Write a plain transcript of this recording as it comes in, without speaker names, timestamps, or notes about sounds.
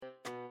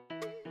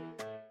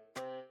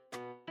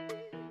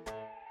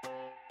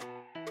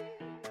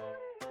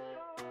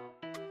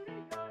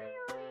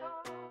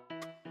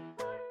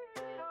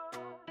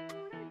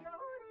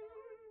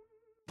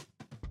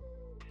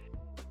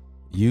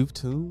You've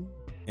tuned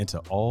into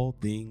All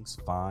Things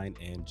Fine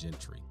and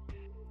Gentry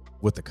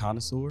with the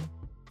connoisseur,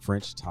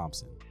 French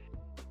Thompson,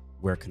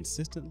 where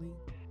consistently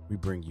we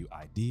bring you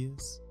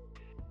ideas,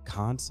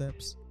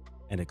 concepts,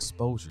 and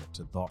exposure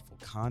to thoughtful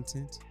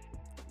content,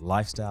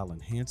 lifestyle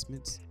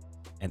enhancements,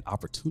 and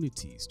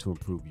opportunities to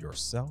improve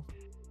yourself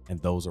and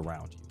those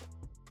around you.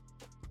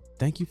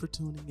 Thank you for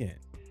tuning in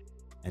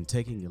and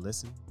taking a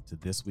listen to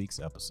this week's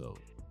episode.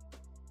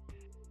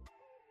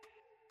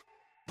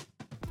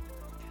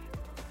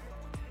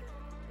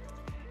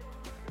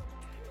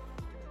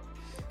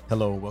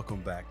 Hello, and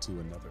welcome back to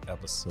another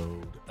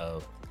episode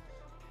of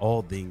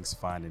All Things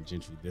Fine and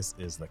Gentry. This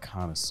is the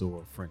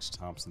connoisseur, French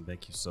Thompson.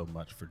 Thank you so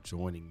much for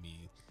joining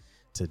me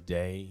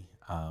today.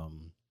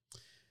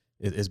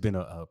 It's been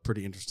a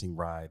pretty interesting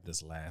ride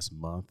this last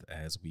month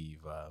as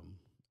we've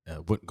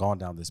gone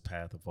down this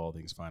path of All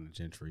Things Fine and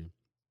Gentry.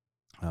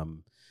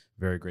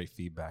 Very great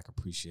feedback.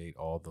 Appreciate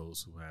all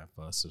those who have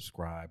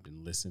subscribed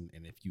and listened.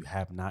 And if you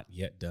have not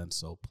yet done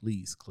so,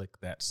 please click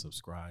that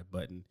subscribe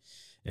button.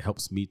 It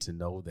helps me to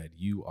know that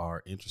you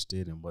are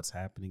interested in what's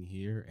happening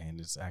here and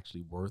it's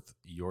actually worth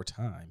your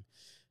time.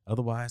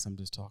 Otherwise, I'm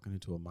just talking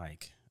into a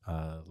mic,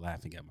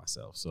 laughing at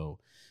myself. So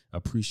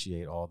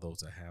appreciate all those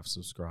that have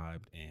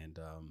subscribed. And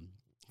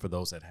for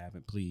those that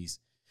haven't, please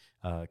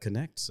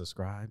connect,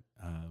 subscribe.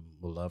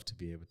 We'll love to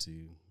be able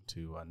to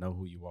know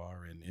who you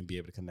are and be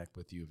able to connect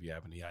with you if you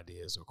have any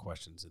ideas or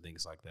questions and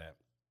things like that.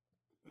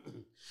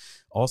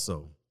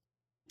 Also,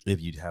 if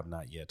you have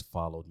not yet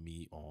followed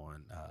me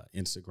on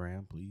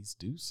Instagram, please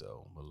do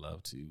so. We'd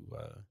love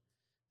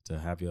to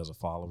have you as a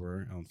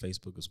follower on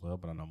Facebook as well,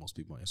 but I know most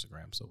people on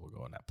Instagram, so we'll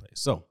go in that place.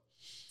 So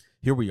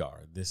here we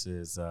are. This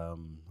is,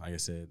 like I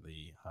said,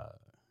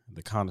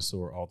 the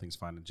connoisseur, All Things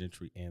Fine and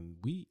Gentry, and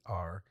we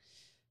are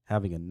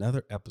having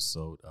another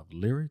episode of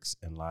Lyrics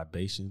and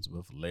Libations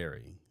with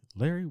Larry.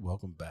 Larry,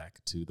 welcome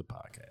back to the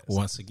podcast.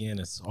 Once again,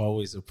 it's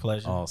always a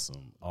pleasure.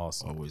 Awesome.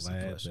 Always a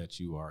Glad pleasure. that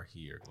you are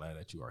here.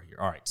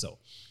 All right, so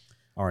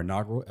our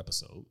inaugural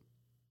episode,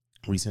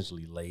 we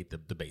essentially laid the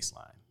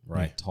baseline,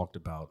 right? Yeah. Talked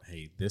about,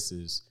 hey, this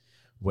is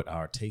what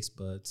our taste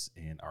buds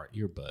and our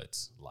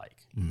earbuds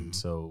like. Mm-hmm. And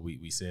so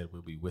we said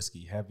we'll be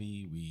whiskey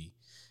heavy. We,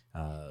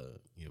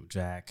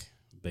 Jack,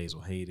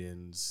 Basil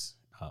Hayden's,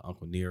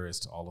 Uncle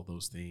Nearest, all of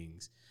those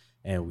things.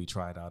 And we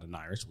tried out an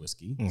Irish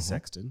whiskey,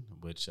 Sexton,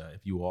 which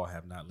if you all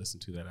have not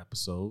listened to that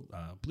episode,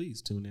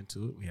 please tune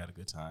into it. We had a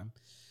good time.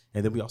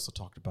 And then we also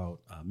talked about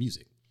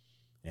music.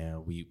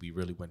 And we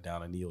really went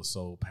down a neo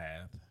soul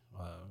path,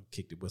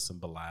 kicked it with some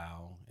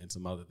Bilal and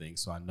some other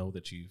things. So I know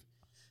that you've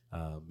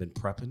been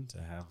prepping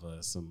to have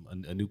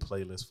a new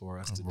playlist for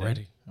us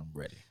today. I'm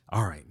ready.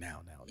 All right,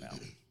 now.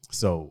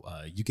 So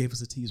you gave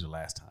us a teaser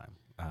last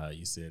time.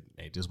 You said,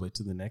 hey, just wait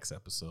till the next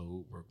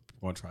episode. We're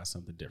going to try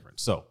something different.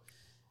 So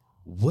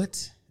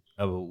what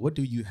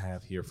do you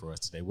have here for us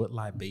today? What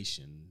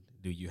libation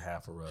do you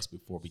have for us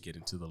before we get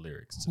into the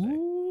lyrics today?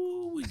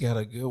 Ooh, we got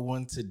a good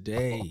one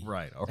today. All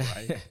right.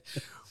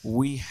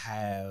 We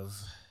have,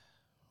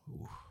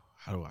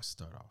 how do I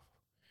start off?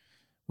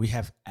 We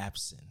have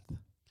absinthe.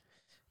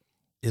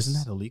 Isn't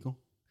that illegal?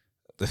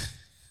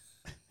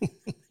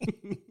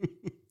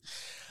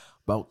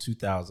 About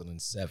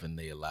 2007,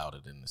 they allowed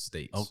it in the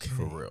States. Okay.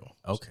 For real.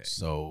 Okay.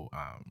 So,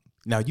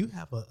 Now you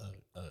have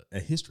a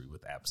history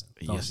with absinthe.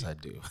 yes, I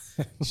do.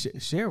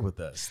 Share with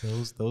us.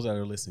 Those that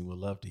are listening would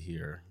love to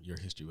hear your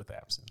history with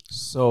absinthe.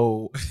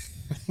 So,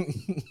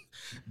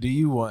 do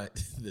you want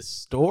the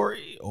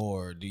story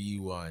or do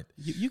you want?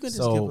 You can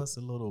just give us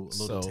a little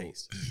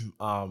taste.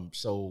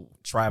 So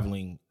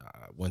traveling,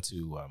 went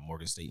to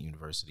Morgan State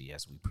University,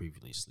 as we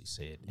previously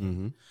said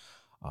in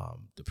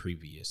the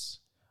previous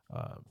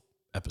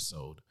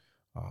episode,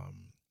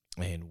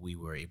 and we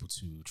were able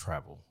to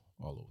travel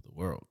all over the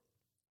world.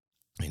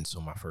 And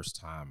so my first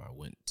time I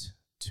went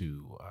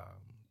to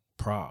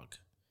Prague.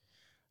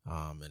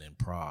 And in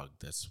Prague,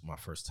 that's my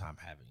first time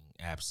having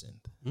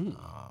absinthe.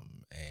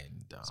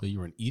 So you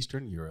were in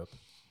Eastern Europe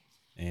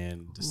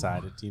and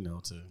decided, to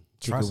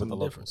try kick it some with the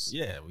locals.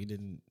 Yeah, we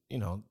didn't,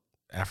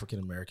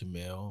 African-American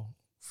male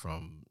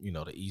from,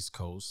 the East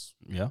Coast.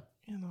 Yeah.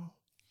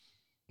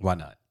 Why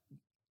not?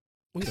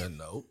 We didn't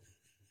know.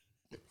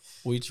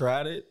 We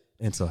tried it.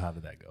 And so how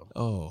did that go?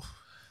 Oh,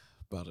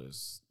 about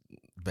as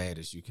bad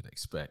as you can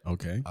expect.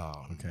 Okay.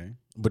 Okay.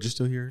 But you're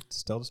still here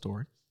to tell the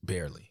story.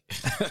 Barely.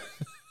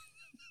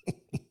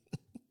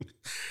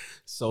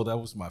 So that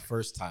was my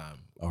first time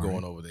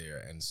going over there.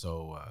 And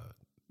so,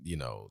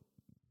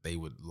 they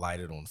would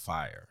light it on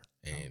fire.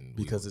 And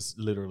because it's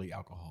literally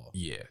alcohol.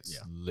 Yes.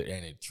 Yeah.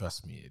 And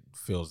trust me, it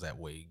feels that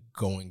way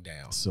going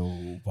down. So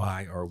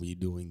why are we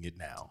doing it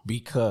now?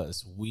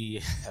 Because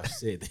we have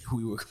said that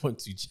we were going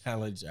to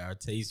challenge our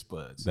taste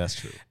buds. That's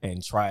true.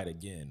 And try it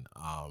again.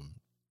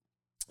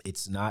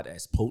 It's not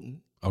as potent.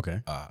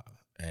 Okay.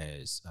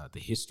 As the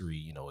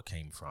history, it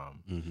came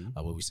from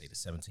what we say the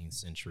 17th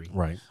century,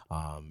 right?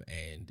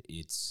 And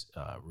it's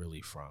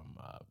really from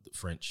the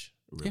French.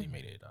 Really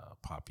made it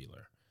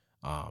popular,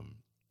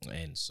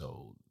 and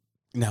so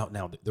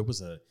now there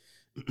was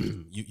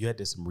you had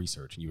did some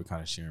research and you were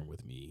kind of sharing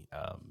with me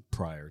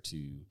prior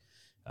to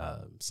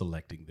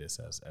selecting this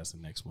as the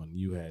next one.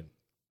 You had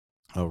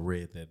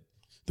read that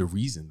the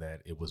reason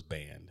that it was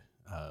banned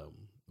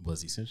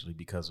was essentially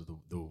because of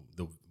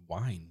the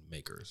wine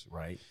makers,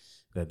 right?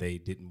 That they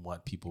didn't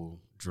want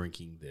people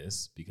drinking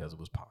this because it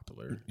was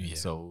popular, and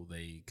so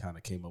they kind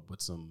of came up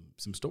with some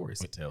stories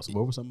to tell. So,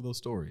 what were some of those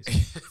stories?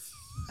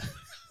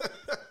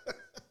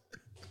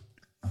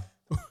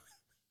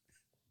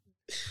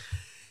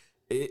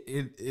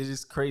 It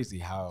is crazy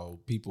how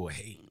people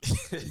hate.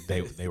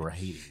 they were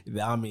hating.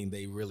 I mean,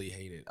 they really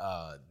hated.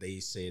 They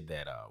said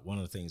that one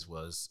of the things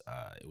was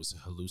it was a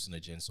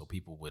hallucinogen, so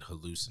people would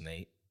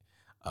hallucinate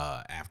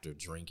after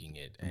drinking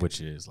it, Which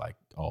is like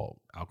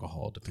all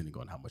alcohol, depending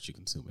on how much you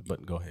consume it.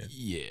 But go ahead.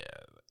 Yeah,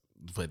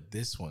 but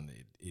this one,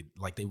 it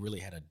like they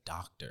really had a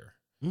doctor.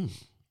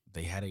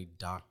 They had a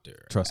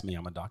doctor. Trust me,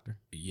 I'm a doctor.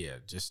 Yeah,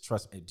 just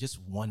trust me. Just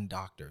one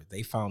doctor.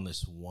 They found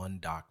this one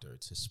doctor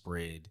to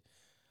spread.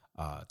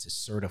 To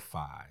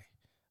certify,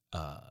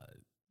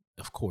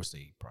 of course,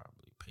 they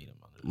probably paid him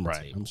under the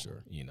table, I'm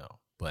sure,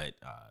 but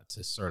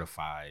to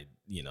certify,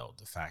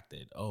 the fact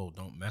that,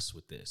 don't mess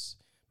with this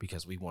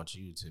because we want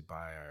you to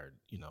buy our,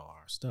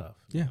 our stuff,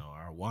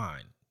 our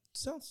wine.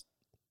 Sounds,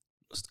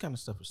 this kind of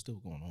stuff is still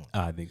going on.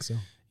 I think so.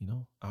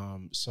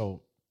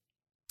 So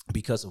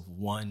because of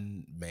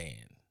one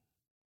man,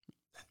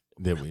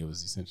 that it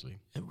was essentially.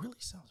 It really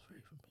sounds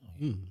very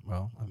familiar.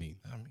 Well, I mean,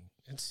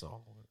 it's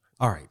all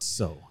right.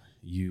 So.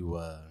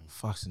 You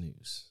Fox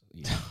News.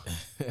 Yeah.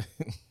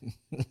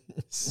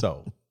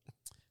 So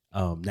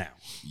now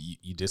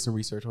you did some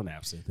research on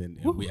absinthe, and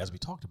as we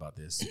talked about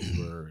this,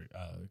 you were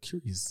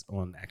curious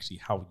on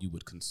actually how you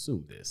would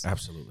consume this.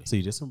 Absolutely. So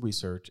you did some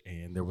research,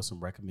 and there were some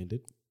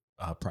recommended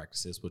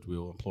practices which we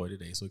will employ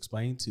today. So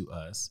explain to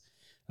us,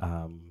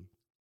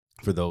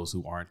 for those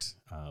who aren't,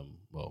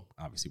 well,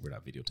 obviously we're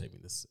not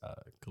videotaping this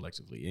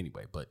collectively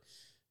anyway, but.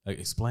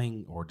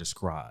 Explain or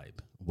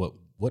describe what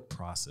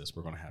process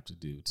we're going to have to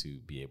do to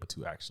be able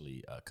to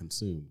actually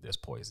consume this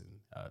poison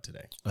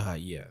today.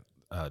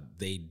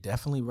 They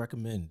definitely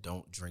recommend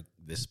don't drink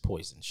this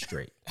poison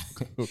straight.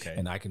 Okay.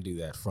 And I can do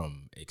that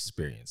from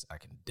experience. I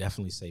can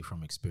definitely say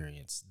from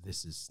experience,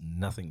 this is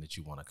nothing that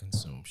you want to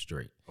consume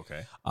straight.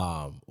 Okay.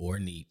 Or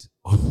neat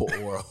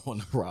or on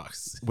the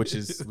rocks. which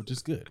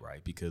is good,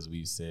 right? Because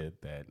we said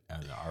that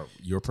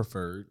your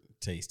preferred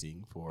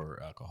tasting for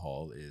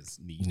alcohol is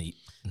neat.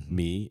 Mm-hmm.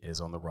 Me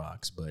is on the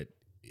rocks, but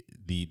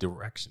the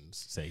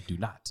directions say do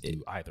not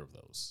do either of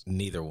those.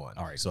 Neither one.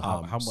 All right. So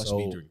how much do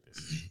you drink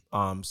this?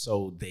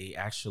 So they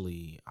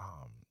actually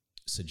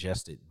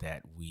suggested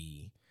that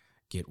we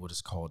get what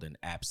is called an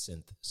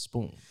absinthe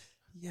spoon.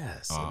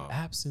 Yes, an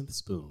absinthe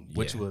spoon,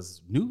 which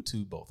was new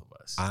to both of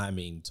us. I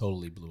mean,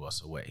 totally blew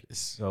us away.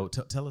 So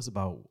tell us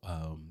about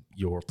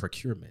your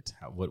procurement,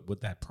 what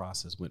that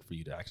process went for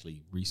you to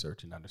actually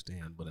research and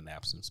understand what an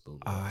absinthe spoon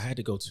was. I had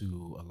to go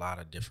to a lot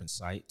of different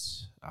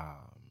sites,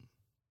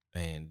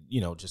 and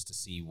just to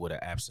see what an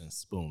absinthe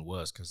spoon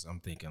was, because I'm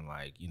thinking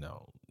like,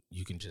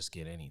 you can just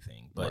get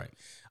anything. But right.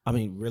 I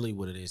mean, really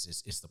what it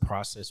is it's the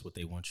process. What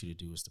they want you to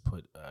do is to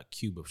put a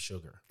cube of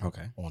sugar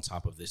on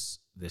top of this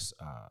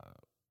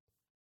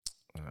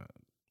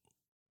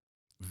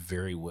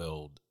very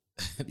well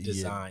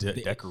designed,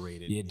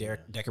 decorated.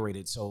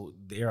 Decorated. So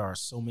there are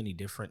so many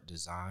different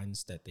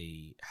designs that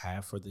they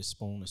have for this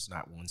spoon. It's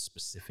not one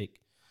specific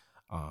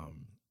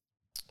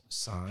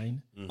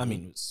sign. Mm-hmm. I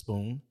mean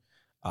spoon.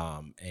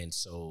 And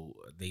so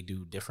they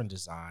do different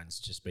designs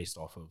just based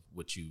off of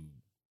what you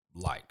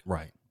like.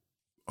 Right.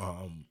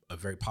 A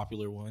very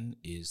popular one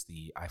is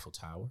the Eiffel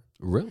Tower.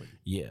 Really?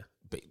 Yeah.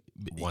 But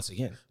once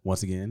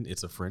again,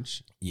 it's a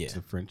French. Yeah. It's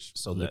a French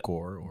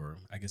liqueur, or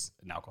I guess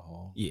an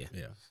alcohol. Yeah.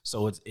 Yeah.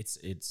 So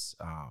it's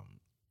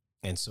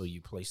and so you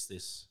place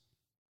this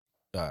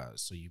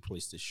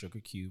sugar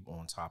cube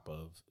on top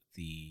of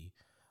the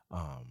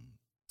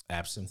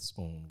absinthe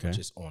spoon, which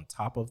is on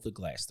top of the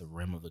glass, the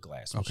rim of the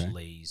glass, which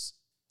lays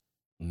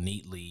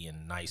neatly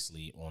and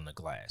nicely on the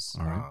glass.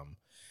 All right.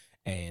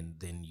 And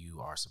then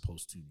you are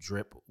supposed to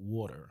drip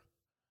water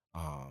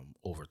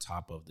over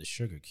top of the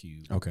sugar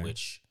cube,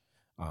 which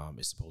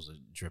is supposed to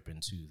drip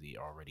into the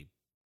already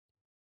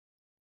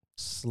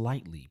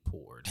slightly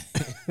poured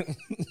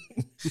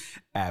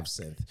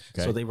absinthe.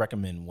 Okay. So they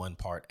recommend 1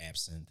 part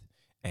absinthe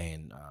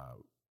and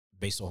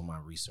based on my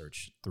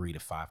research, 3 to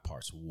 5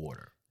 parts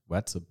water.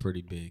 That's a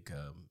pretty big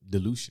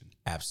dilution.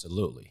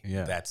 Absolutely.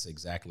 Yeah. That's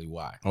exactly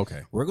why.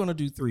 Okay. We're going to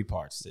do 3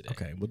 parts today.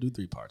 Okay. We'll do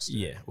 3 parts today.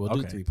 Yeah. We'll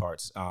do 3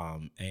 parts.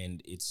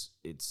 And it's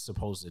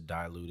supposed to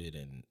dilute it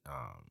and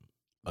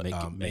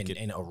make it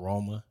an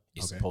aroma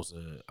is supposed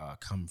to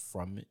come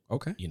from it.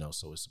 Okay.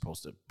 So it's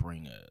supposed to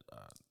bring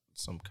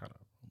some kind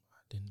of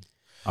aroma.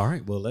 All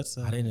right. Well,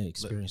 I didn't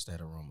experience that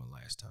aroma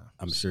last time.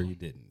 I'm sure you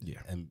didn't.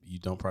 Yeah. And you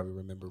don't probably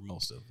remember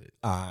most of it.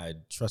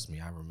 Trust me,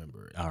 I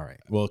remember it. All right.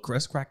 Well,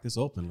 let's crack this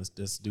open. Let's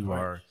just do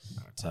our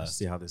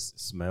see how this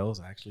smells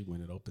actually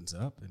when it opens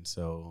up. And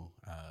so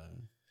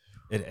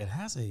it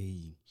has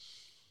a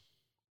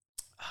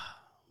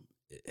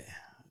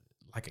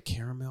like a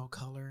caramel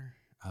color.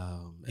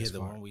 The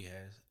one we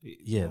had.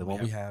 Yeah, the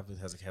one we have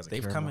has a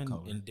They've caramel come in,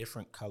 color. in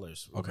different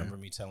colors. Okay. Remember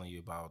me telling you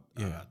about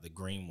the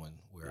green one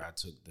where I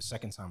took the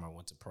second time I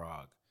went to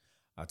Prague.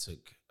 I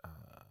took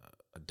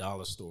a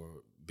dollar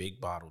store, big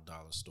bottle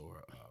dollar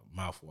store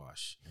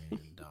mouthwash,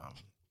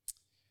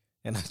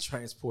 and I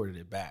transported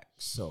it back.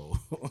 So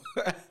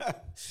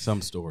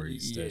some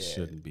stories that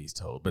shouldn't be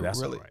told, but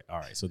that's really? all right. All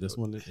right, so this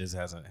one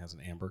has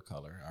an amber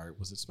color. All right,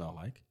 what's it smell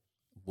like?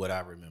 What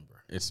I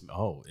remember,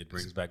 it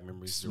brings back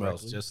memories.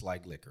 Smells just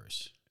like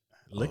licorice.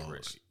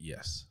 Licorice,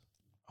 yes.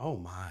 Oh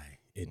my,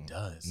 it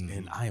does,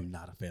 and I am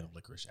not a fan of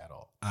licorice at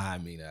all. I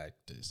mean, I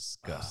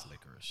disgust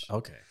licorice.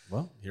 Okay,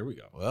 well, here we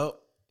go. Well,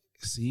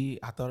 see,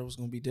 I thought it was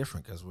going to be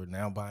different because we're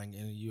now buying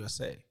in the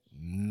USA.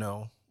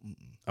 No.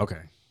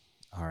 Okay.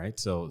 All right.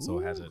 So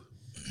it has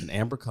an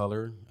amber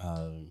color,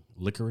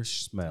 licorice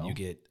smell. You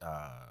get,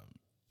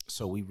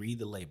 so we read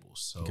the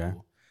labels. So, okay.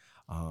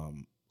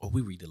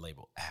 We read the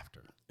label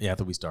after. Yeah,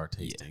 after we start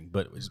tasting.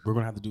 But we're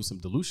going to have to do some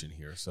dilution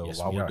here. So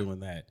while we're doing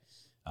that,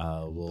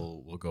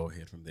 we'll go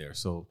ahead from there.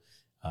 So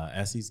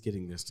as he's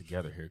getting this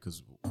together here,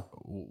 because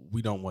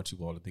we don't want you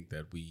all to think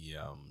that we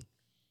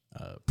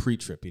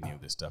pre-trip any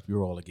of this stuff.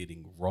 You're all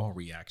getting raw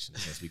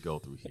reactions as we go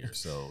through here.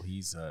 So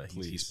he's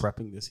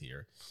prepping this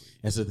here. Please.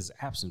 And so this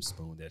absinthe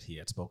spoon that he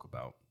had spoke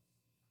about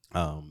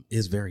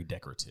is very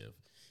decorative.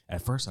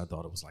 At first I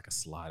thought it was like a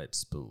slotted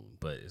spoon,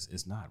 but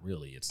it's not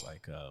really. It's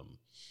like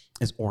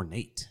it's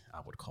ornate,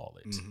 I would call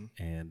it.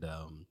 Mm-hmm. And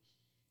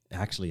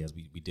actually, as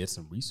we did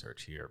some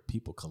research here,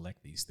 people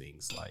collect these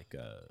things like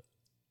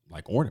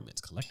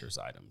ornaments, collector's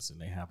items,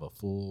 and they have a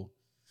full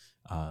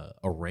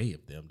array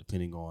of them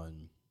depending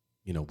on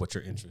what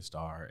your interests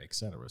are,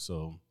 etc.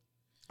 So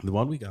the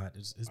one we got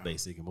is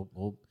basic, and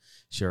we'll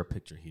share a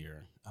picture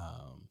here.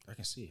 I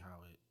can see how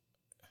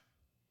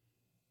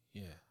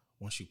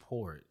once you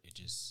pour it, it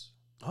just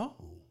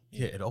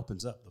it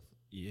opens up.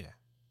 Yeah.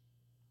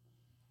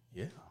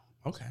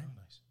 Okay.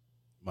 Nice.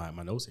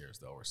 My nose hairs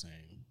though are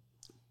saying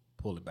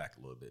pull it back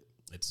a little bit.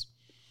 It's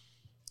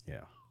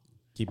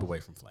keep away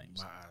from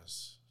flames. My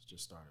eyes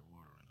just started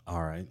watering.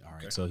 All right.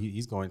 Okay. So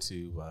he's going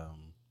to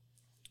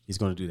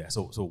do that.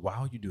 So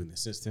while you're doing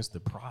this, since the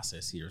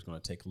process here is going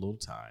to take a little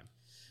time,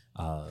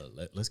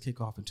 let's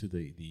kick off into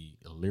the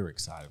lyric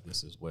side of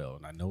this as well.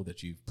 And I know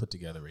that you've put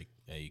together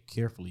a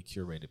carefully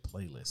curated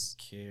playlist.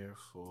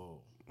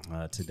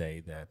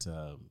 Today that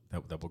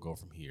will go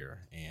from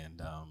here.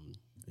 And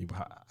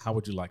how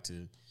would you like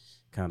to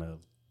kind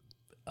of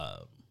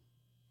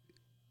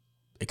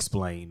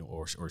explain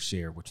or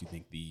share what you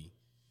think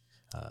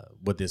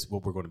what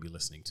we're going to be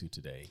listening to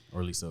today,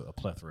 or at least a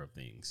plethora of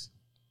things?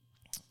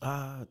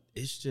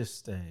 It's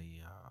just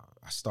I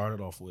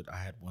started off with, I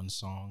had one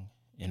song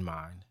in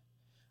mind,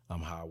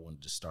 how I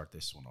wanted to start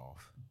this one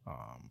off.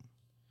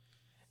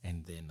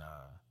 And then,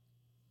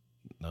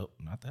 nope,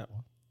 not that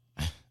one.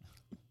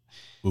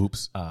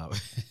 Oops.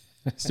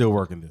 Still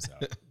working this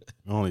out.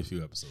 Only a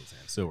few episodes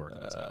in. Still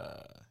working this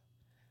out.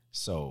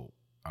 So,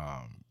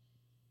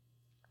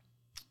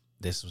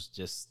 this was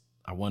just,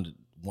 I wanted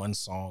one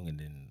song, and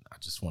then I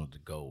just wanted to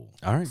go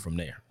from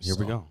there. Here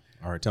we go.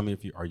 All right. Tell me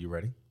are you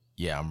ready?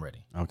 Yeah, I'm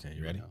ready. Okay,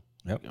 you ready? Go.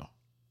 Yep. Go.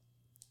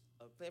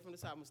 Play from the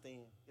top, I'm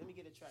staying. Let me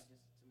get a track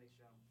just to make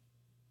sure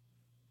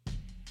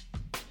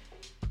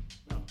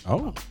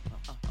Oh.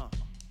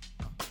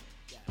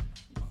 Yeah.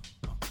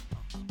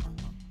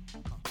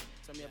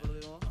 Turn me up a little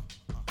bit more.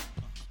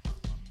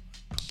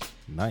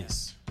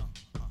 Nice.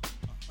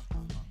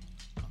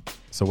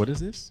 So what is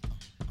this?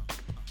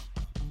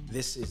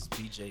 This is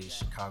BJ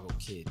Chicago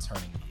Kid,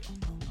 Turning Me Up.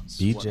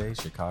 BJ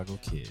Chicago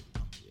Kid.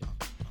 Yeah.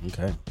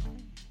 Okay.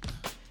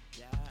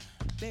 Yeah.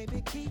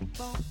 Baby, keep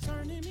on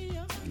turning me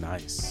up.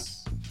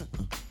 Nice.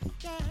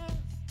 Yeah.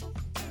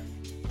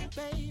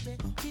 Baby,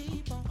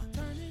 keep on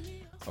turning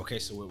me up. Okay,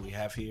 so what we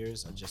have here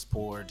is I just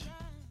poured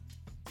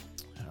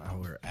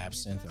our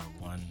absinthe,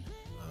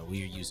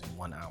 we are using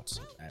 1 ounce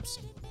of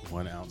absinthe.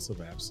 1 ounce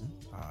of absinthe.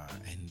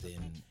 And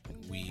then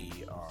we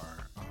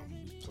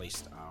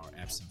placed our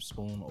absinthe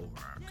spoon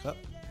over our cup,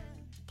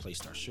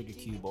 placed our sugar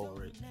cube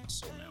over it.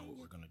 So now what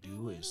we're going to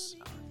do is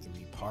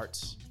 3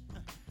 parts.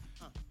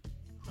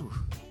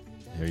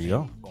 There you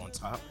go. On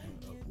top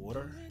of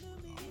water. We're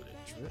going to let it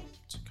drip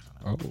to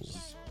kind of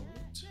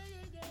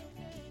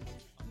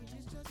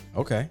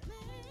Okay.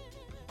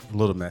 A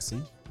little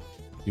messy.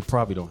 You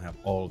probably don't have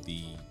all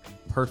the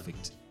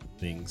perfect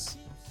things.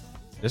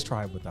 Let's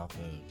try it without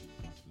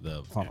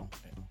the funnel.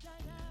 Yeah,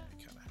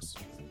 kind of has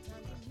to.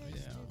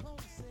 Yeah.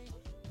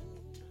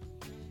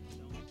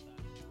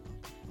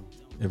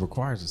 It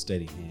requires a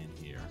steady hand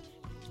here,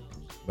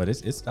 but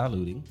it's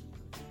diluting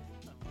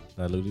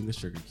the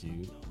sugar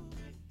cube.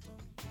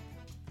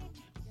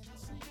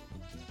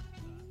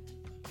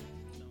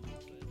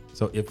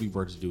 So if we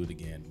were to do it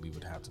again, we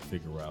would have to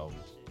figure out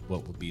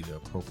what would be the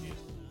appropriate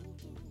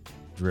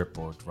drip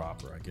or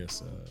dropper. I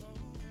guess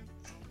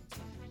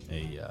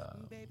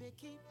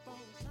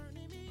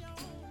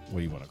what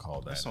do you want to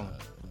call that?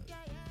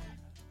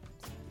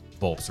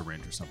 Bulb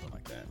syringe or something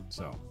like that.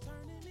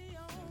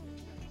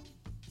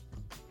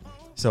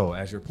 So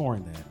as you're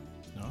pouring that,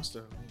 most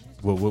of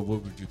What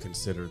would you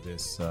consider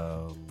this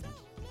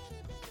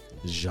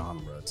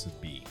genre to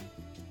be?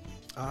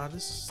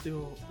 This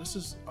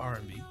is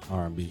R&B.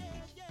 R&B.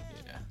 Yeah.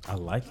 I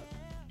like it.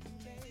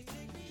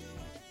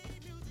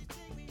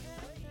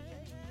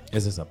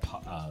 Is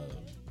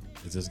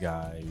this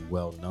guy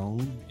well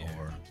known? Yeah.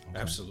 Or okay.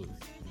 Absolutely.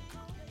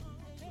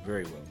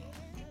 Very well known.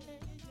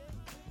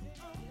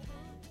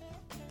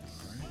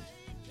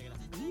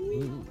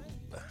 Ooh.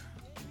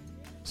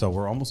 So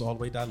we're almost all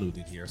the way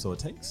diluted here. So it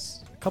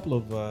takes a couple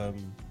of a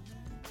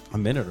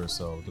minute or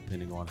so,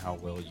 depending on how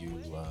well you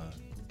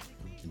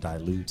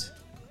dilute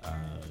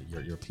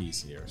your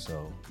piece here.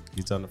 So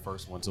he's done the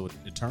first one, so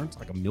it turns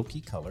like a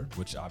milky color,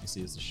 which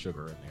obviously is the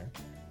sugar in there.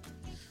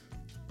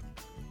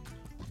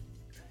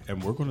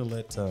 And we're gonna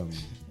let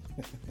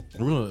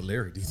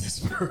Larry do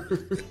this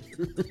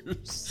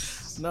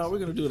first. No, we're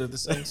gonna do it at the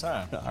same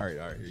time. all right.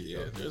 Here you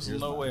Yeah, go. there's Here's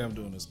no mine. way I'm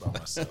doing this by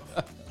myself.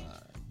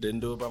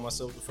 Didn't do it by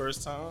myself the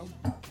first time.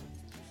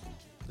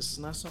 This is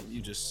not something you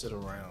just sit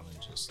around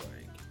and just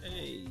like,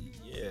 hey,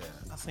 yeah,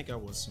 I think I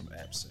want some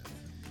absinthe.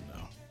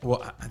 No.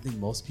 Well, I think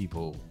most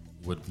people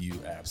would view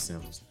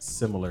absinthe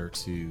similar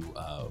to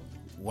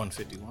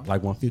 151.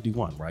 like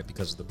 151, right?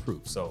 Because of the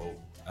proof. So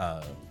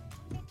I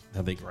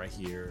think right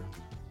here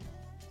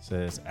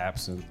says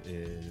absinthe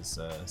is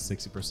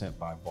 60%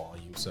 by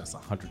volume, so that's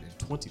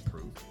 120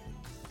 proof.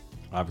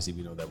 Obviously,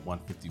 we know that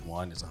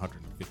 151 is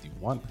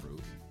 151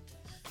 proof.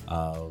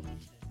 And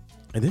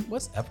then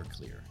what's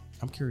Everclear?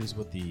 I'm curious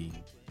what and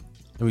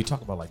we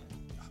talk about like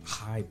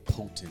high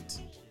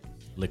potent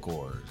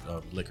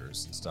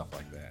liquors and stuff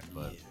like that,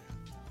 but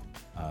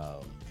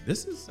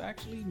this is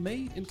actually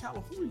made in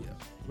California,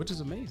 which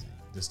is amazing.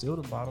 Distilled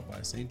and bottled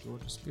by St.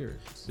 George's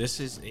Spirits. This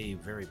is a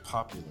very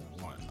popular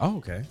one. Oh,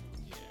 okay.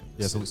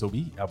 Yeah. So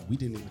we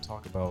didn't even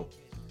talk about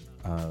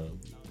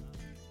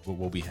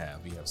what we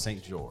have. We have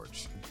St.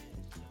 George,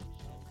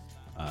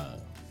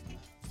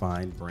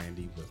 fine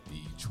brandy with the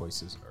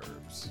choicest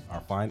herbs.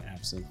 Our fine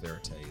absinthe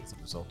verite is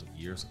a result of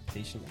years of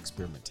patient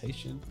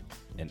experimentation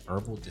and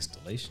herbal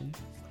distillation.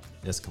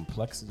 This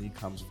complexity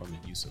comes from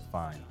the use of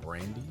fine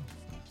brandy,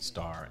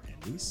 star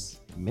anise,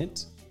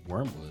 mint,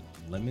 wormwood,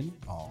 lemon,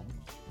 balm,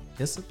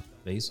 hyssop,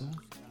 basil,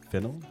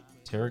 fennel,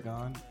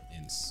 tarragon,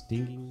 and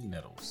stinging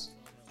nettles.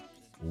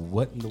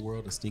 What in the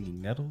world a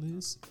stinging nettle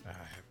is,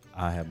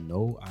 I have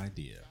no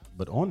idea.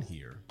 But on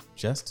here,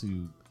 just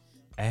to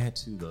add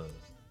to the,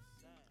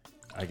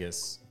 I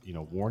guess,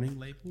 warning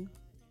label,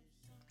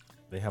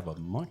 they have a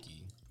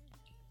monkey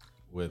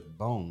with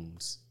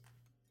bones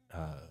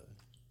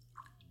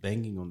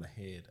banging on the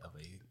head of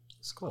a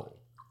skull.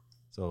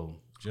 So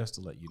just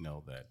to let you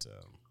know that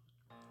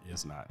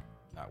it's not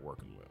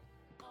working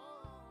well.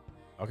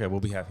 Okay,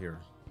 what we have here?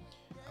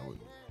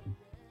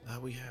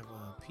 We have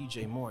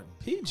PJ Morton.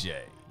 PJ.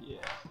 Yeah.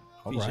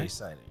 All PJ right.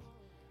 sighting.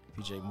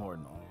 PJ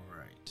Morton. All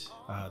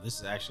right. This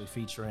is actually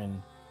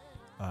featuring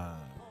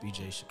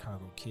BJ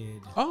Chicago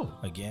Kid. Oh.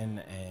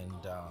 Again, and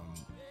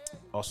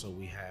also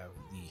we have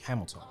the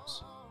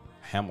Hamiltons.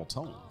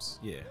 Hamiltons.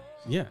 Yeah.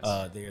 Yes.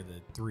 They're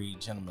the three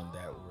gentlemen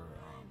that were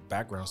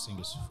background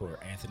singers for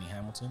Anthony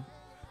Hamilton,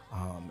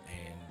 and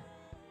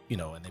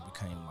and they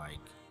became like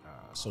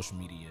social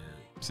media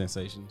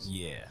Sensations.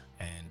 Yeah,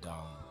 and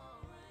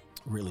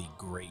really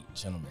great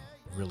gentlemen.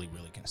 Really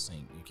can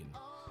sing. You can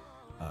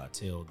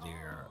tell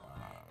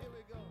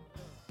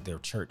their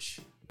church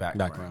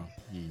background.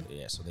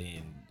 Yeah, so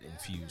they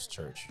infuse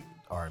church,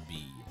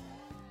 R&B,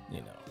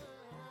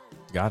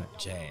 Got it.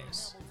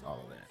 jazz, all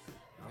of that.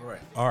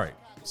 All right.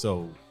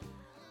 So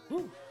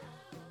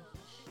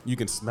you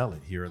can smell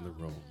it here in the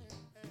room.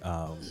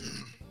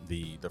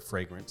 The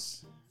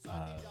fragrance.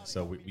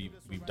 So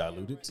we've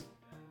diluted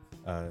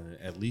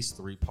at least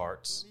 3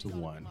 parts to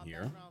 1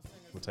 here.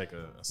 We'll take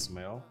a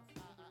smell.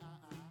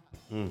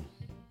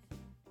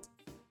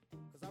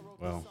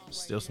 Well,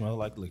 Still smell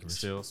like licorice.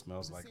 still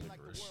smells like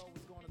licorice.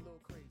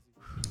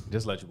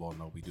 Just to let you all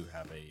know, we do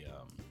have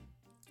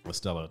a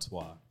Stella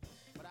Artois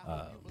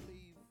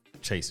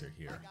chaser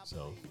here.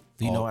 So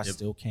Do you know I it-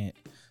 still can't?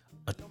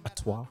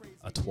 Artois?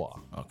 Artois.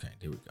 Okay,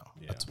 there we go.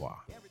 Yeah. Artois.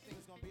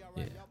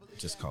 Yeah,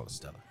 just call it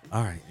Stella.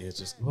 All right, it's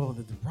just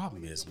the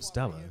problem is with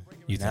Stella.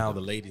 You now think-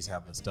 the ladies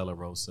have the Stella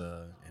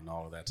Rosa and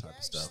all of that type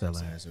of stuff.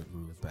 Stella has her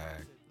groove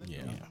back.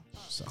 Yeah.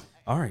 So,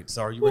 All right,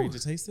 so are you ready to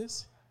taste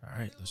this? all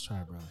right, let's try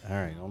it, brother. All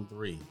right, on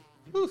 3.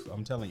 Whew,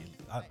 I'm telling you,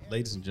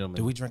 ladies and gentlemen.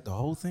 Do we drink the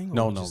whole thing? or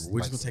No, we we're like, just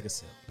gonna take a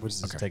sip. We're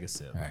just gonna Okay. take a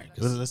sip. All right,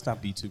 'cause- Let's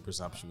not be too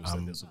presumptuous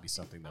that this will be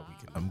something that we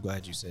can. I'm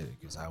glad you said it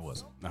because I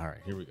wasn't. All right,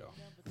 here we go.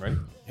 Ready?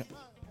 Yep.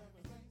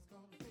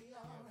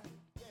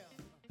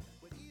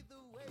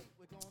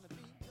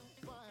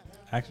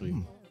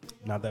 Actually,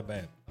 not that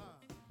bad.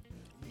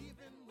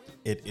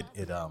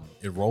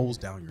 It rolls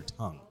down your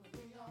tongue.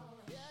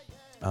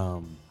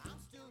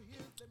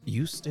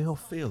 You still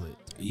feel it,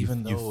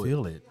 even you though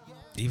feel it.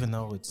 even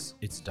though it's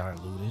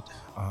diluted.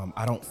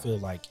 I don't feel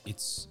like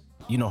it's.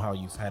 You know how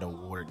you've had a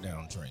watered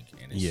down drink,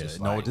 and it's just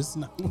no, like, this is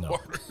not no.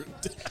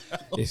 watered down.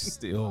 It's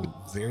still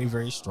very,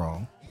 very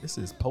strong. This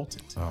is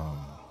potent.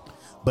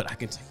 but I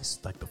can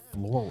taste like the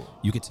floral.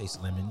 You can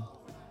taste lemon.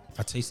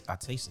 I taste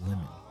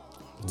lemon.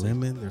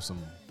 Lemon. There's some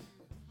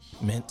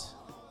Mint.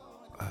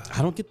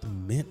 I don't get the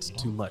mint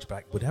too much,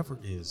 but whatever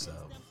is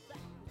a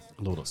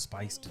little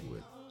spice to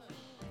it.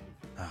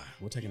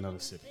 We'll take another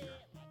sip here.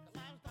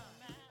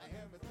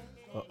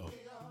 Uh-oh.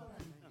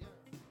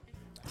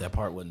 That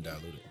part wasn't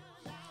diluted.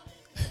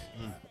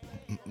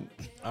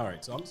 All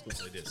right, so I'm just going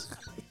to say this.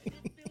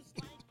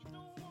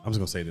 I'm just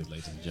going to say this,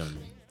 ladies and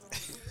gentlemen.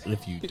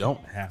 If you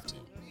don't have to,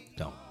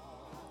 don't.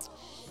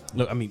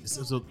 Look, I mean,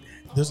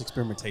 there's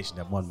experimentation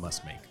that one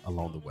must make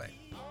along the way.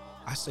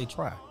 I say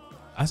try.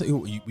 I say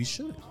we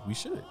should.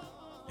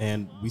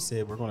 And we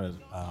said we're going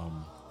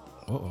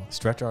to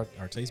stretch our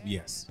taste.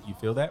 Yes. You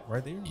feel that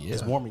right there? Yeah.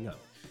 It's warming up.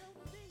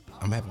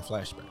 I'm having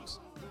flashbacks.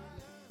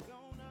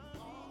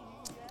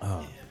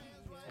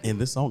 And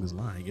this song is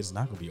lying. It's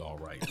not going to be all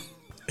right.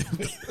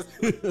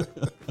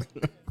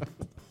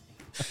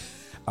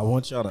 I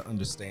want y'all to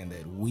understand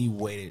that we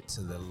waited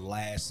to the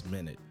last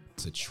minute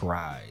to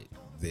try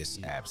this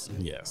absinthe.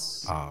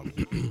 Yes. How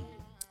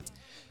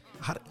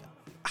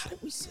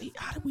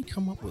did we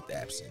come up with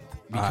absinthe?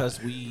 Because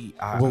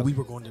I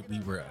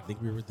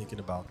think we were thinking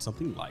about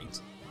something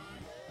light,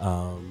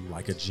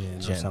 like a gin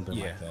or something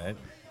like that.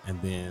 And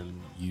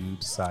then you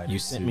decided you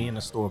sent me in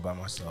the store by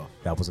myself.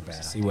 That was a bad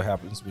idea. See what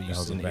happens when you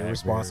send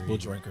irresponsible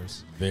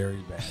drinkers.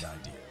 Very bad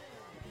idea.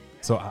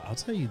 So I'll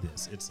tell you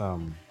this: it's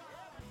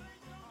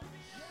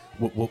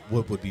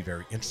what would be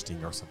very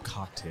interesting are some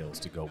cocktails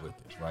to go with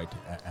it, right?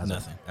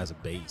 Nothing as a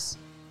base.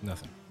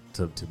 Nothing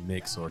to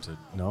mix or to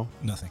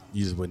nothing.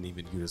 You just wouldn't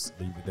even just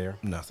leave it there.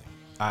 Nothing.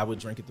 I would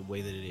drink it the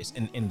way that it is,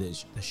 and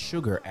the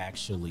sugar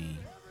actually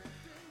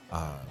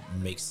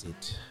makes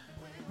it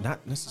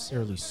not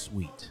necessarily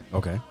sweet.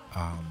 Okay.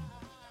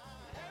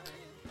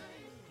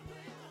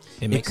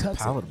 It makes it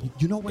palatable.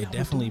 You know what? It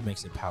definitely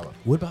makes it palatable.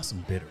 What about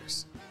some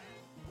bitters?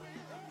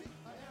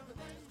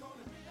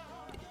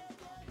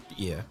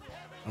 Yeah.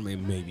 I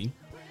mean, maybe.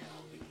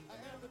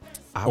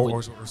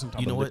 Or some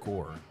type of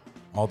liqueur.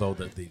 Although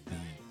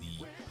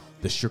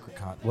the sugar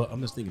content. Well,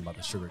 I'm just thinking about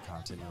the sugar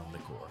content in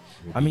liqueur.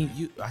 I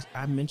mean,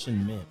 I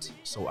mentioned mint,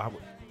 so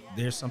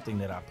there's something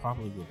that I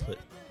probably would put.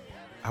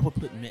 I would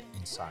put mint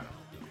inside of it.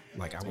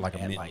 Like I would like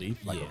a mint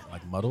leaf,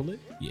 like muddle it.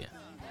 Yeah.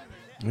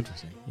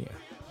 Interesting. Yeah.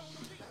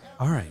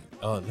 All right,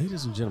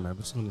 ladies and gentlemen, I'm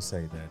just going to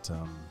say that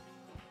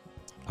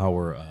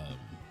our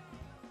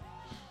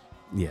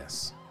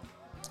yes,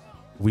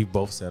 we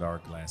both set our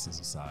glasses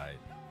aside.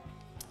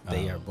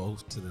 They are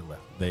both to the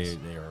left. They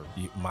are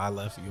my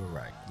left, your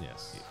right.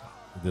 Yes. Yeah.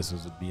 This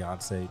was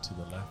Beyonce to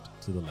the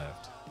left, to the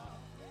left.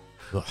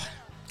 Ugh.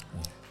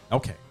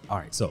 Okay. All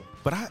right. So,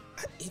 but I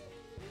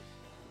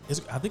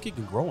think it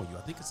can grow on you.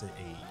 I think it's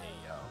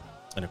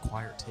an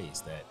acquired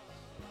taste that,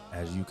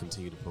 as you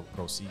continue to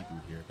proceed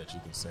through here, that you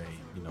can say,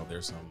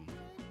 there's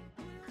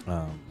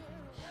some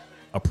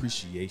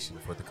appreciation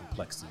for the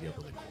complexity of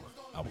the liqueur.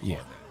 I would call it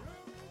that.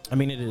 I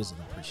mean, it is an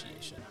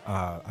appreciation.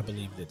 I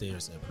believe that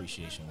there's an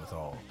appreciation with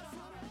all,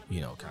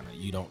 kind of.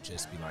 You don't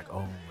just be like,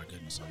 oh my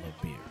goodness, I love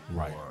beer,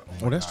 right? Or oh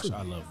my gosh,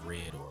 I love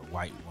red or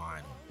white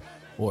wine,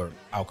 or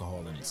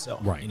alcohol in itself,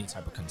 right? Any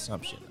type of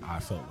consumption. I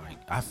feel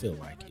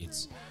like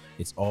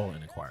it's all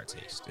an acquired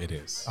taste. It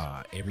is.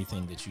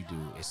 Everything that you do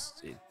is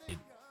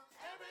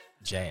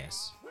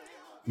jazz.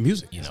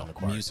 Music,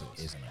 music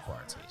is an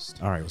acquired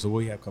taste. All right, so what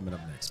do you have coming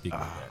up next? Speaking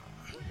of that,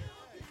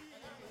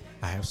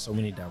 I have so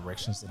many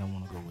directions that I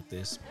want to go with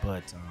this,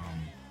 but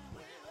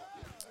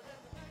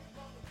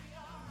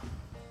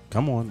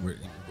come on,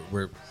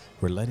 we're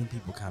letting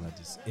people kind of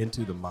just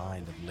into the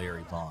mind of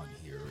Larry Vaughn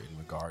here in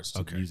regards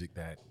to music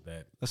that.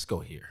 Let's go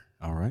here.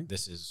 All right,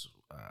 this is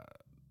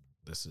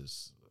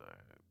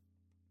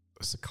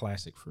it's a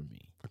classic for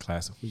me. A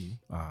classic for you.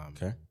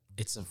 Okay,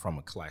 it's from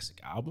a classic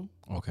album.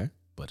 Okay.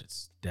 But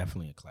it's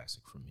definitely a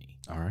classic for me.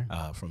 All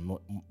right. From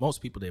most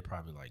people, they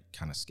probably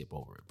kind of skip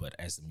over it. But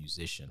as a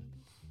musician,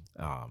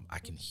 I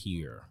can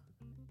hear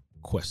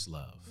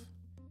Questlove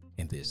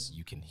in this.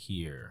 You can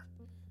hear,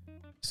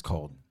 it's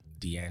called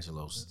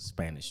D'Angelo's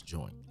Spanish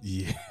Joint.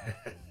 Yeah.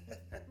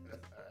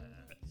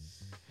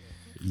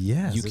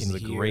 Yes, this is a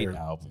great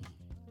album.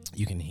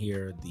 You can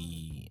hear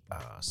the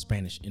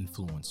Spanish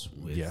influence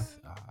with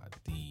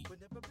the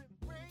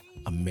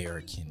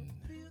American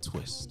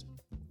twist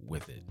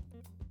with it.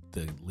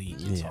 The lead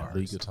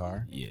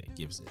guitar. Yeah, it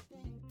gives it.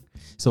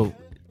 So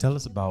tell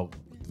us about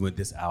with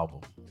this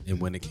album and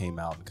when it came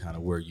out and kind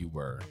of where you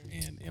were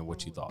and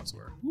what your thoughts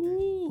were.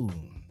 Ooh.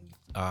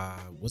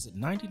 Was it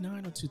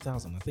 99 or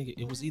 2000? I think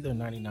it was either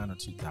 99 or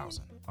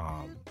 2000.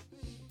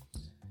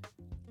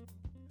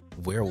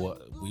 We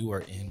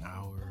were in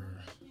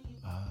our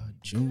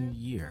junior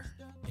year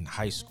in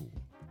high school.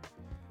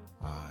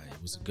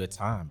 It was a good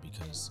time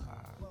because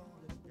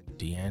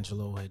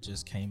D'Angelo had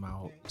just came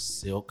out.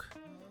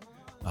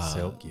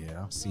 Silk,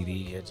 yeah.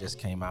 CD had just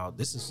came out.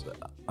 This is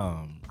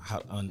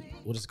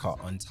what is it called?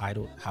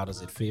 Untitled. How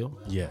Does It Feel?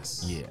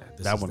 Yes. Yeah.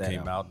 That one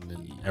came out, and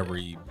then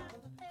every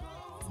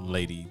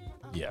lady,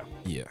 yeah.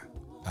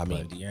 I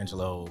mean,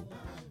 D'Angelo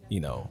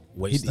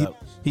waist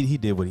up. He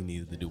did what he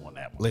needed to do on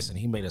that one. Listen,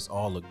 he made us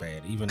all look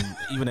bad. Even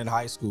in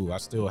high school,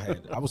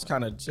 I was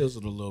kind of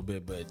chiseled a little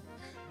bit, but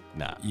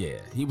Nah. yeah,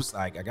 he was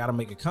like, I got to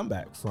make a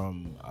comeback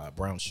from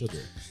Brown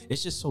Sugar.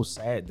 It's just so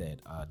sad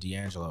that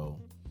D'Angelo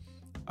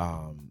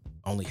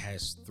only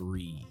has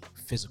 3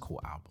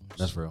 physical albums.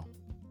 That's real.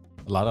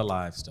 A lot of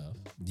live stuff.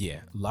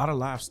 Yeah, a lot of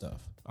live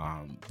stuff.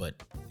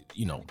 But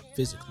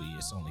physically,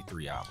 it's only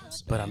 3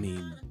 albums. But I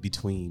mean,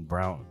 between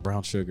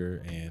Brown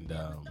Sugar and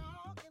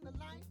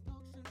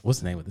what's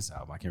the name of this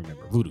album? I can't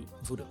remember. Voodoo.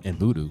 And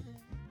Voodoo.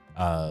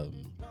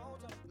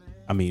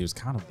 I mean, it was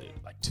kind of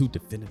like 2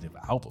 definitive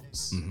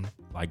albums. Mm-hmm.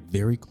 Like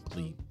very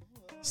complete,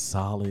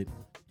 solid.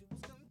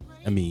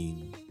 I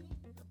mean,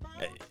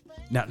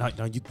 now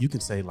you can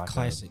say like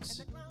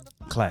classics,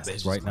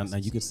 right? Now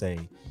you can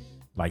say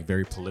like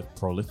very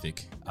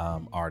prolific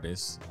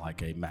artists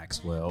like a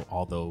Maxwell.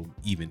 Although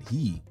even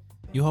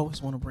you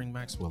always want to bring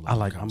Maxwell.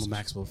 I'm a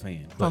Maxwell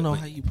fan. I don't know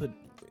how you put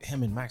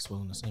him and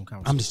Maxwell in the same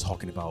conversation. I'm just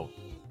talking about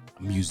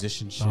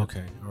musicianship.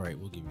 Okay, all right,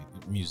 we'll give you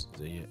music.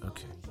 Yeah,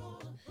 okay,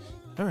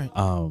 all right.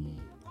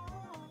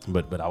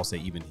 But I would say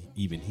even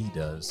he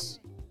does,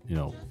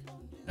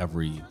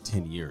 every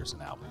 10 years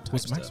an album.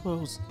 Was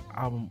Maxwell's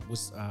album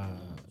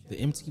the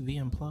MTV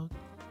Unplugged?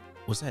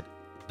 Was that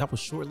was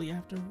shortly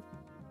after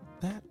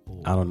that?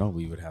 Or? I don't know.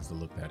 We would have to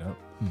look that up.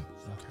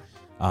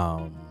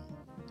 Okay.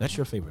 That's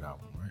your favorite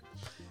album, right?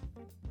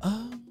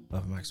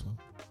 Of Maxwell.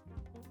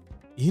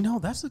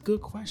 That's a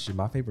good question.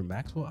 My favorite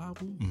Maxwell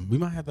album. Mm-hmm. We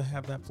might have to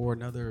have that for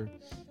another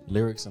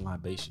Lyrics and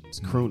Libations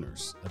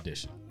Crooners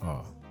edition.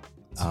 Oh.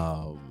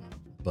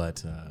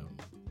 But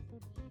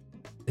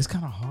it's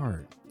kind of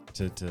hard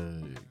to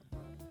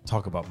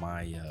talk about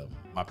my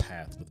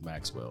path with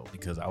Maxwell,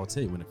 because I would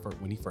tell you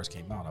when he first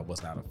came out, I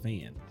was not a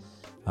fan.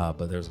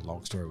 But there's a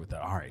long story with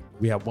that. All right,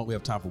 we have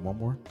time for one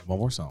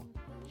more song.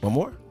 One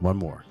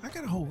more. I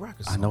got a whole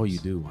rack of I songs. know you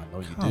do.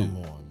 Come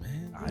on,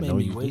 man. I know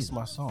you waste do.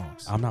 my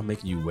songs. I'm not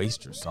making you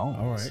waste your songs.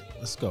 All right,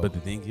 let's go. But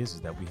the thing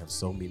is that we have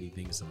so many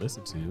things to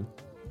listen to,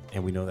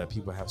 and we know that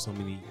people have so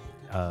many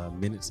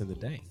minutes in the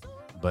day.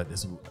 But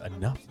it's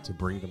enough to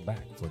bring them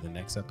back for the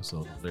next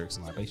episode of Lyrics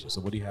and Libations.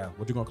 So what do you have?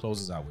 What you gonna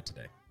close us out with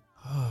today?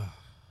 All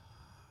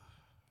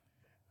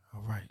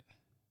right.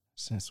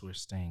 Since we're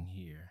staying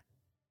here,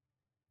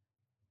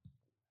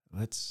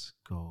 let's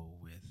go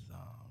with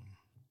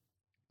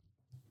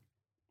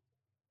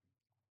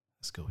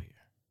let's go here.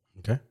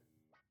 Okay.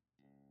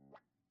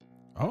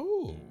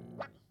 Oh.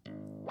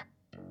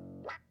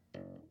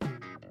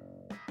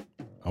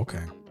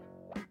 Okay.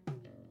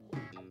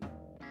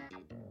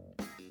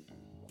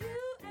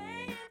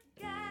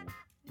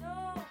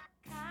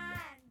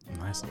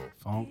 Nice little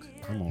funk.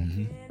 Come on.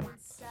 Mm-hmm.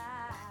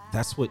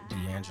 That's what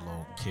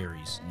D'Angelo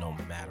carries no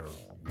matter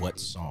what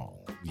song.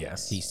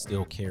 Yes. He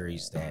still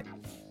carries that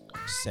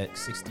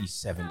 60,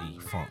 70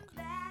 funk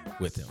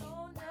with him.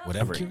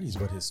 Whatever. I'm curious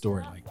what his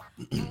story, like,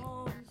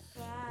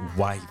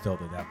 why he felt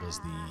that was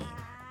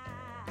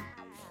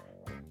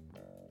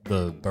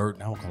the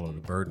burden. I don't call it a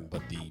burden,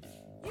 but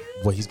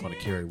what he's going to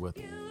carry with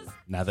him.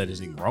 Now that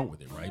there's anything wrong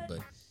with it, right? But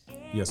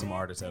you have some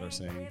artists that are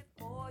saying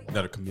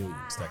that are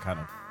chameleons that kind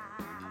of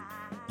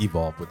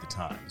evolve with the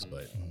times.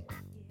 But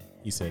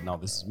he said, "No,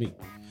 this is me."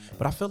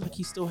 But I feel like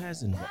he still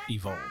hasn't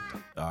evolved.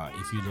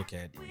 If you look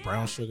at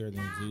Brown Sugar,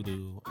 then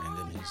Voodoo, and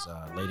then his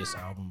latest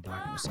album,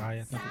 Black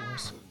Messiah, I think it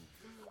was.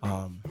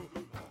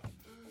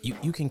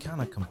 You can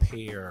kind of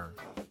compare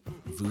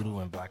Voodoo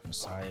and Black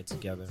Messiah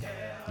together.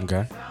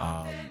 Okay.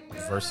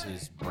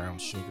 Versus Brown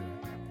Sugar.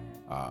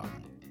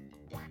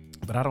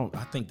 But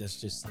I think that's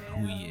just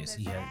who he is.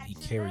 He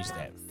carries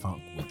that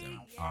funk with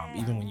him.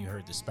 Even when you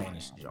heard the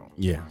Spanish joint,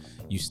 Yeah.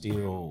 you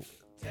still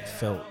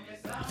felt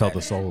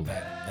the soul.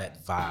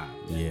 that vibe.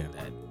 Yeah.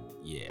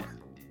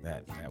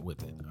 That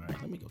with it. All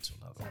right, let me go to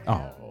another one.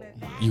 Oh,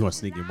 you want to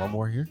sneak in one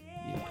more here?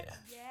 Yeah.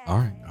 All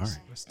right.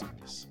 Let's do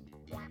this.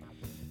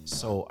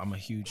 So I'm a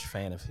huge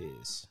fan of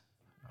his.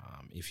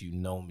 If you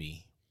know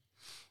me,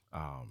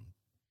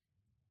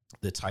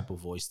 the type of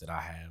voice that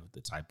I have,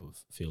 the type of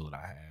feel that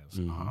I have,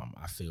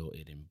 I feel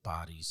it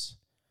embodies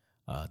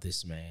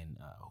this man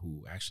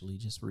who actually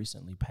just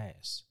recently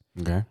passed.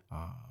 Okay.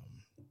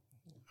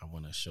 I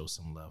want to show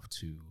some love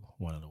to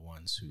one of the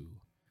ones who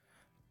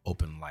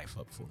opened life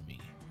up for me,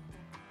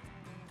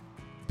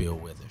 Bill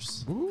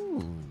Withers.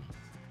 Ooh.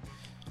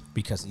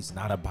 Because he's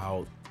not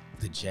about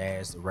the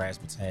jazz, the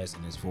razzmatazz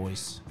in his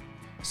voice.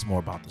 It's more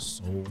about the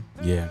soul.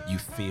 Yeah. You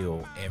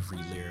feel every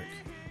lyric.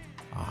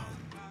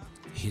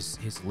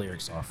 His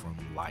lyrics are from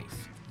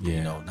life.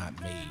 Yeah. Not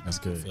made. That's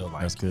good. Feel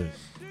like That's good.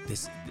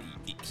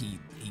 He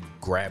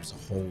grabs a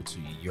hold to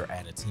you. You're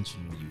at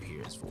attention when you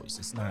hear his voice.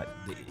 It's not.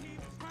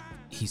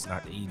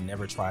 He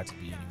never tried to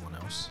be anyone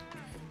else.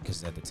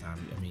 Because at the time,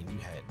 you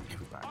had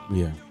everybody.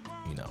 Yeah.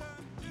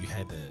 You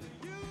had the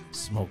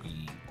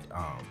Smokey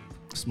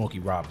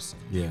Robinson.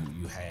 Yeah.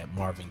 You had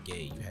Marvin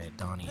Gaye. You had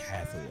Donny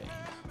Hathaway.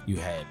 You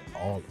had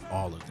all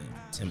of them.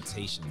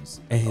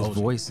 Temptations. And his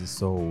voice is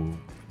so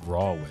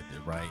raw with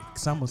it, right?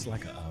 It's almost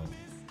like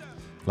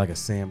a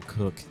Sam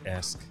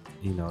Cooke-esque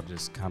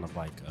just kind of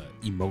like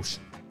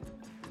emotion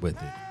with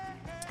it.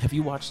 Have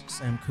you watched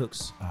Sam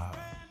Cooke's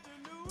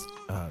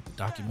the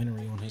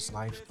documentary on his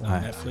life on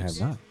I Netflix?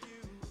 have not.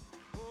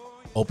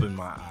 Opened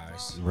my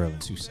eyes Really?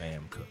 to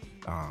Sam Cooke.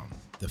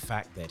 The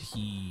fact that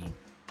he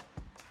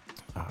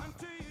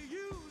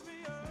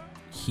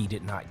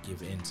did not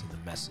give in to the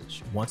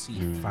message. Once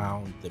he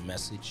found the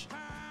message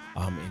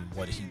and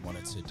what he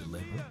wanted to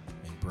deliver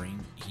and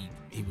bring,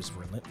 he was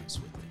relentless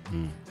with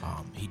it.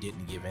 He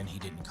didn't give in. He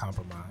didn't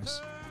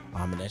compromise.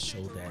 And that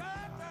showed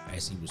that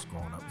as he was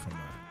growing up from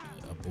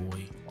a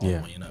boy all the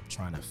way up,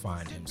 trying to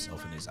find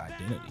himself and his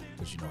identity,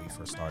 because he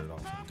first started off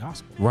in the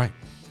gospel, Right.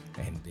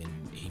 and then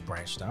he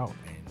branched out,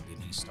 and then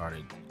he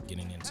started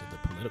getting into the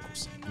political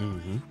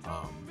scene.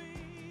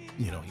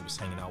 He was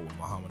hanging out with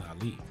Muhammad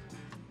Ali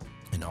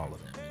and all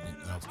of them,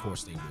 and of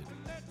course they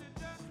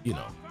would,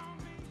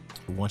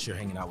 once you're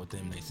hanging out with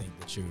them, they think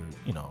that you're,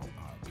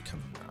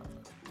 becoming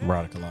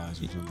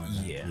Radicalized or something like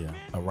that. yeah,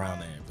 around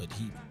there. But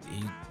he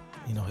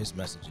his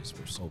messages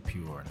were so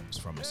pure, and it was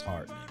from his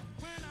heart.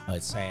 And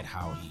it's sad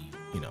how he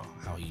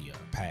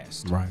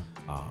passed, Right.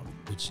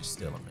 Which is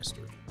still a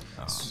mystery.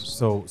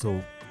 So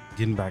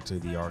getting back to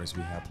the artist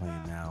we have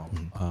playing now,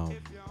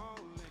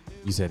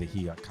 you said that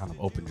he kind of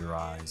opened your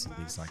eyes and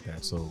things like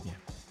that. So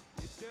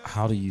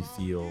how do you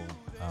feel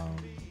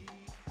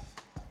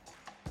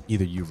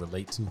either you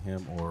relate to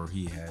him or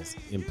he has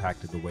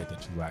impacted the way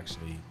that you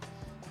actually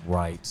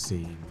write,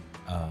 sing,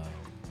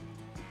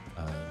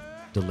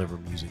 deliver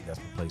music that's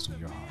been placed on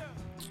your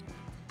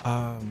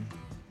heart?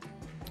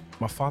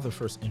 My father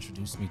first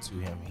introduced me to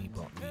him. He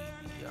brought me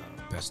the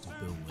Best of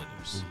Bill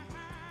Withers.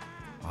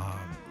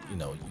 You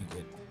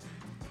get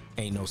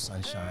Ain't No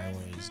Sunshine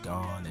When He's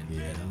Gone, and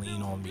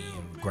Lean on Me,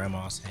 and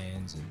Grandma's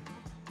Hands,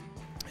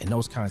 and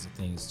those kinds of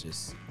things.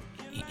 Just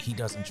he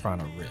doesn't try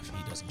to riff.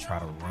 He doesn't try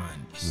to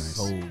run. It's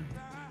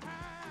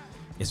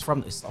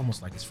it's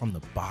almost like it's from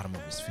the bottom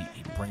of his feet.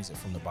 He brings it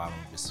from the bottom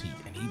of his feet,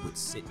 and he would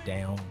sit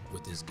down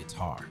with his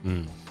guitar,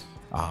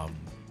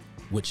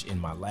 which in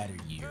my latter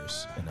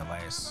years, in the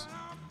last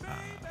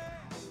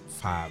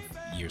 5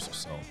 years or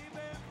so,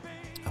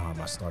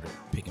 I started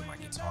picking my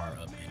guitar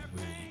up and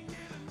really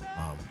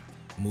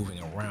moving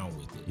around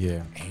with it.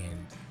 Yeah.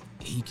 And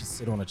he could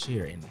sit on a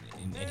chair, and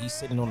he's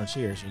sitting on a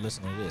chair as you're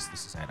listening to this.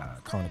 This is at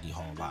Carnegie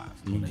Hall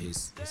Live, one of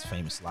his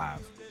famous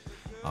live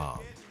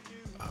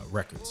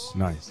records.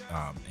 Nice.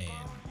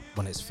 And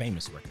one of his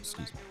famous records,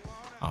 excuse me.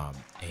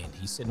 And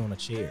he's sitting on a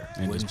chair,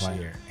 And wooden just playing.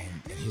 chair,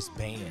 and his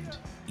band,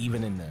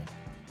 even in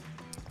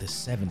the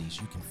 70s,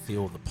 you can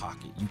feel the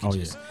pocket. You can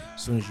as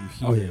soon as you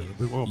hear it,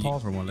 We're going to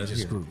pause for one. Let's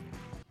just hear groove.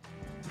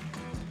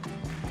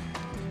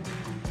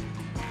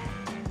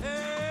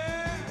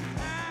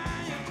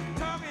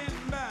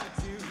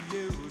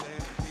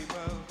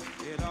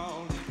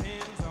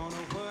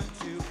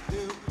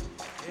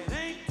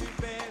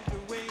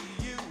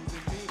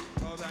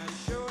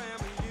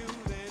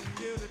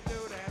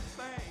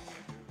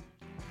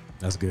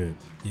 That's good.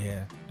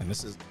 Yeah, and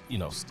this is,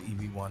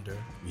 Stevie Wonder,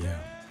 Yeah.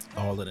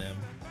 all of them.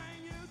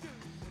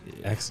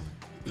 Excellent.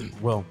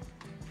 Well,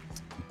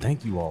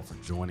 thank you all for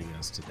joining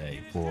us today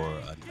for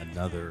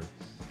another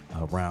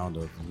round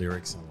of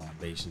Lyrics and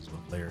Libations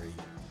with Larry.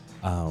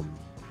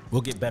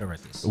 We'll get better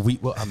at this.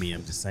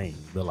 I'm just saying,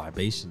 the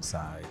libation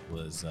side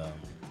was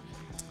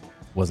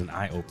an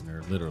eye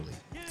opener, literally.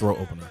 Throat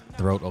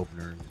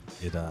opener.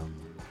 It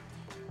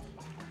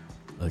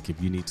like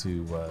if you need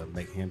to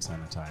make hand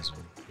sanitizer,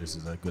 this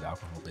is a good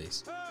alcohol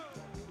base.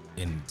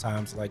 In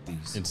times like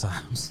these. In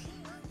times.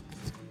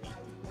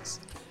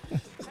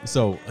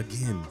 So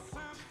again,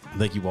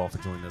 thank you all for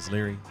joining us.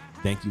 Larry,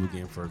 thank you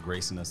again for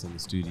gracing us in the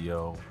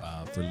studio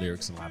for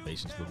Lyrics and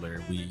Libations with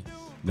Larry. We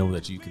know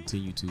that you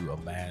continue to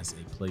amass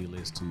a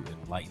playlist to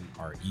enlighten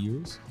our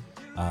ears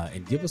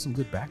and give us some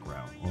good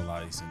background on a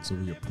lot of these things. So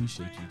we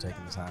appreciate you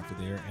taking the time for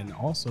there and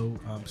also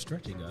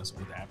stretching us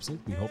with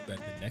absinthe. We hope that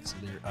the next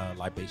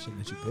libation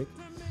that you pick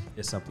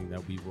is something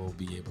that we will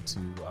be able to.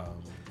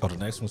 The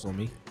next one's on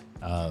me?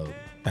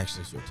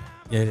 Actually, it's your turn.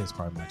 Yeah, it is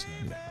probably my turn.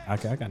 Yeah. I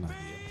got an idea.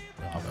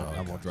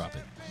 I won't drop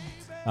it.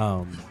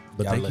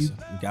 But Gotta thank listen.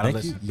 you. You gotta Thank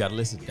listen. You gotta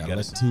listen. You gotta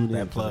listen. tune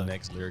That in for the plug.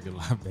 next Lyric and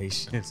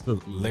Libations.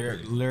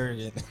 Lyric.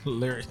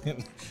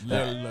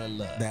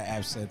 That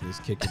absinthe is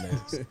kicking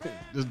ass.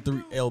 Just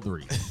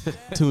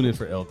L3. Tune in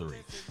for L3.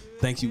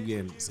 Thank you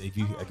again. If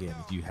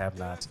you have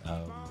not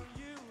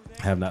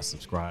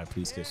subscribed,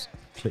 please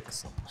click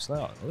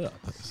subscribe.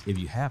 If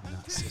you have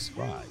not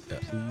subscribed,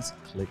 please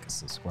click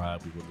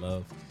subscribe. We would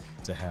love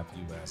to have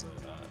you as a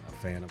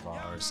fan of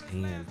ours,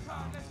 and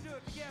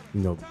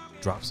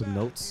drop some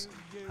notes.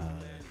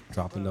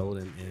 Drop a note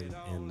in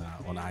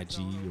on IG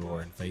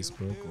or in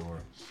Facebook,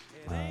 or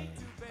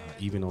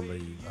even on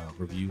the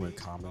review and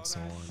comments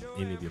on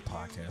any of your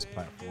podcast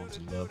platforms.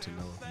 We'd love to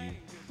know if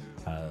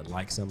you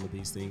like some of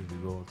these things. We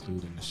will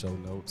include in the show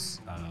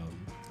notes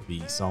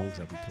the songs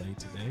that we played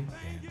today,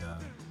 and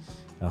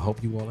I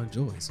hope you all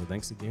enjoy. So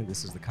thanks again.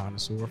 This is the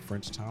Connoisseur,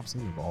 French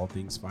Thompson of All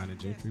Things Fine and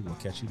Gentry. We'll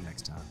catch you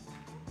next time.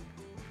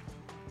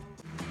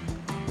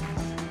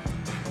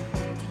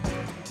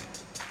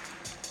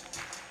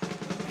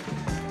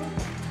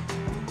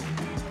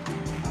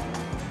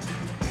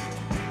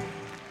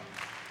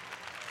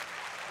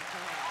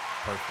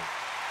 Perfect.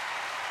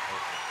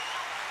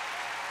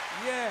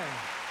 Yeah.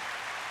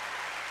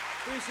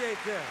 Appreciate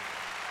that.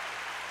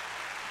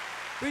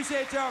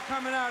 Appreciate y'all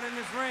coming out in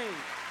this rain.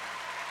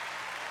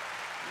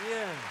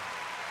 Yeah.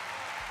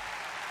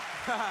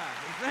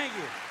 Thank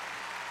you.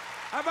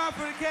 How about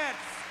for the cats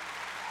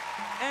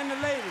and the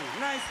lady?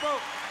 Nice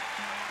folk.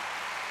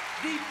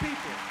 Deep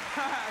people.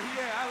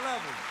 Yeah, I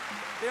love them.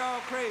 They're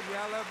all crazy.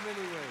 I love them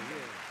anyway.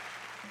 Yeah.